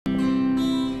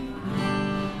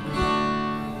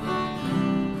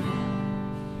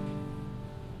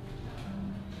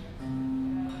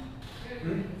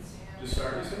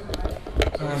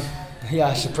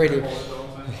Yeah, it's pretty.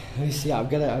 Let me see. I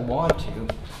want to.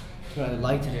 But I'd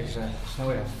like to do. There's no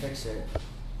way to fix it.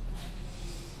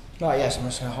 Oh yes, I'm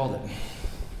just gonna hold it.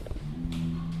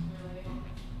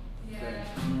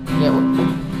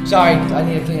 Yeah. Sorry, I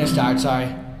need to clean the start.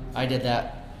 Sorry, I did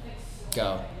that.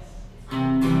 Go.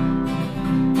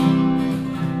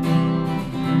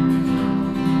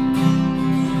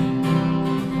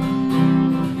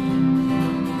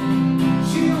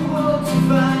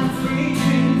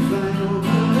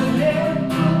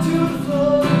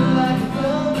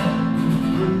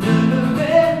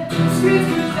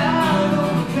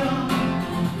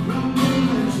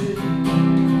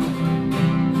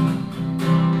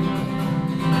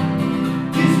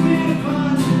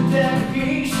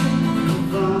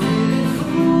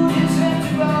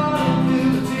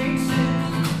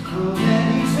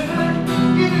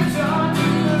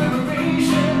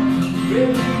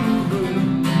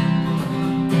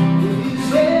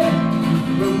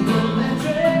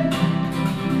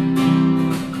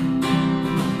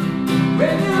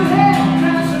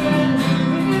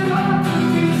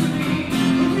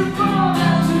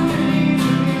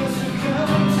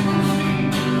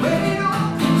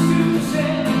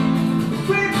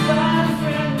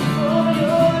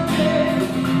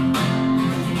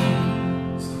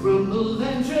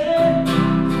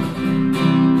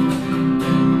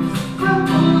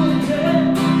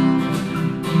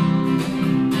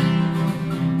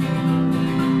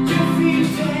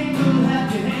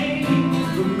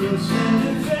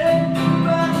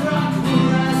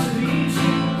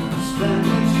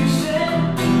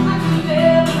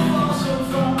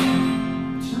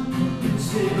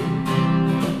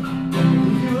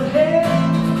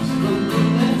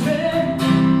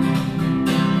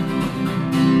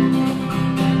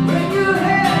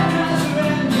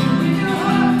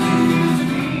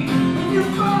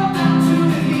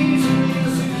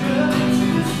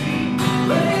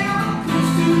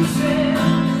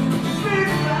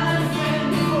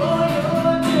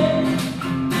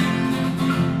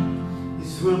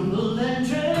 From